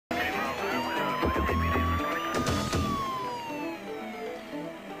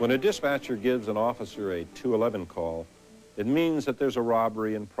When a dispatcher gives an officer a 211 call, it means that there's a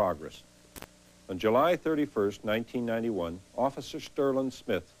robbery in progress. On July 31st, 1991, Officer Sterling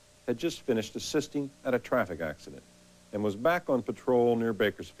Smith had just finished assisting at a traffic accident and was back on patrol near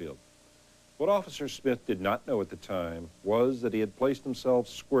Bakersfield. What Officer Smith did not know at the time was that he had placed himself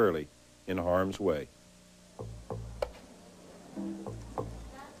squarely in harm's way.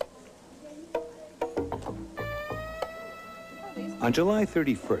 On July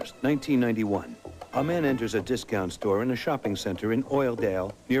 31st, 1991, a man enters a discount store in a shopping center in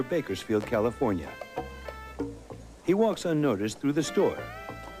Oildale near Bakersfield, California. He walks unnoticed through the store.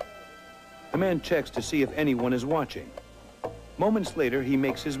 The man checks to see if anyone is watching. Moments later, he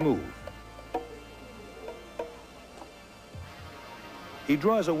makes his move. He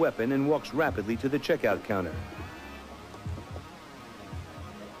draws a weapon and walks rapidly to the checkout counter.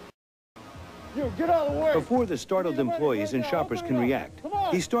 You, get out of the way! Before the startled employees and shoppers can react,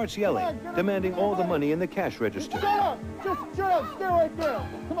 he starts yelling, demanding all the money in the cash register. Shut up! Just shut up! Stay right there!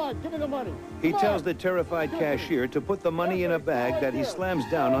 Come on, give me the money! He tells the terrified cashier to put the money in a bag that he slams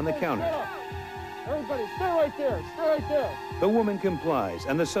down on the counter. Everybody, stay right there! Stay right there! The woman complies,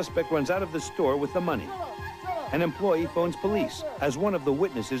 and the suspect runs out of the store with the money. An employee phones police as one of the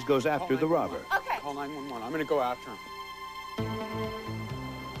witnesses goes after the robber. Okay. Call 911. I'm going to go after him.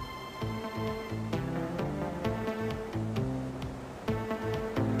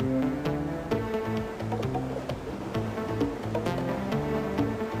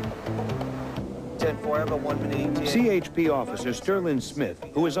 10-4, I have a 1-minute ETA. CHP officer Sterling Smith,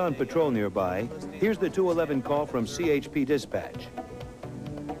 who is on patrol nearby, hears the 211 call from CHP dispatch.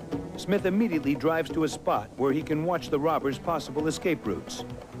 Smith immediately drives to a spot where he can watch the robber's possible escape routes.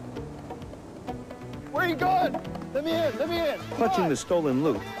 Where are you going? Let me in! Let me in! Clutching the stolen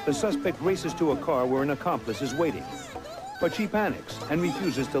loot, the suspect races to a car where an accomplice is waiting. But she panics and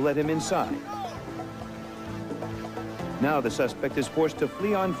refuses to let him inside. Now the suspect is forced to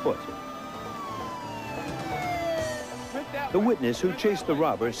flee on foot. The witness who chased the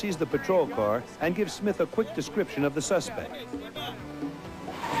robber sees the patrol car and gives Smith a quick description of the suspect.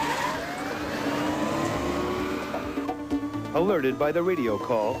 Alerted by the radio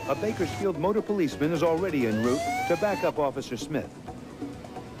call, a Bakersfield motor policeman is already en route to back up Officer Smith.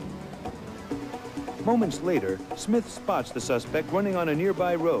 Moments later, Smith spots the suspect running on a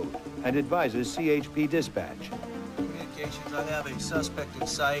nearby road and advises CHP dispatch. Communications, I have a suspect in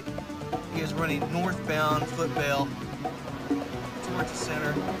sight. He is running northbound Footbell towards the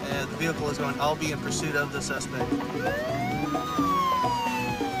center, and the vehicle is going, I'll be in pursuit of the suspect.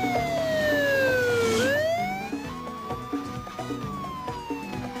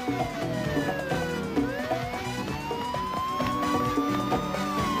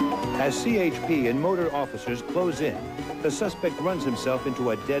 As CHP and motor officers close in, the suspect runs himself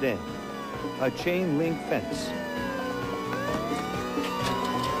into a dead end, a chain link fence.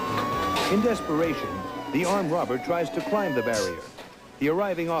 In desperation, the armed robber tries to climb the barrier. The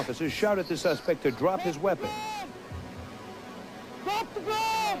arriving officers shout at the suspect to drop his weapon. Drop the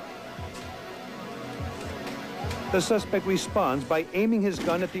gun! The suspect responds by aiming his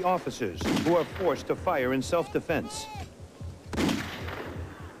gun at the officers, who are forced to fire in self-defense.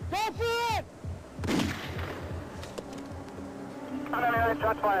 Go for it! 1199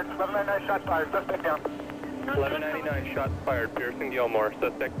 shots fired. 1199 shots fired. Suspect down. 1199 shots fired. Pearson Gilmore.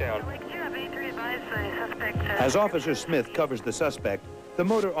 Suspect down. As Officer Smith covers the suspect, the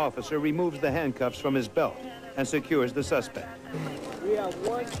motor officer removes the handcuffs from his belt and secures the suspect. We have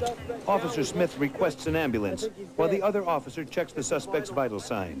one suspect. Officer Smith requests an ambulance, while the other officer checks the suspect's vital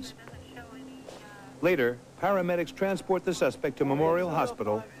signs. Later, paramedics transport the suspect to Memorial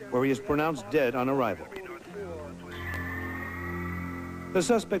Hospital, where he is pronounced dead on arrival. The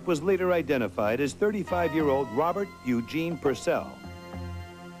suspect was later identified as 35-year-old Robert Eugene Purcell.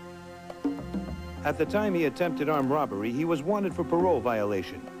 At the time he attempted armed robbery, he was wanted for parole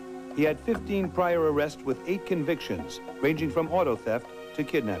violation. He had 15 prior arrests with 8 convictions, ranging from auto theft to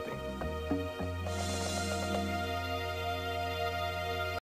kidnapping.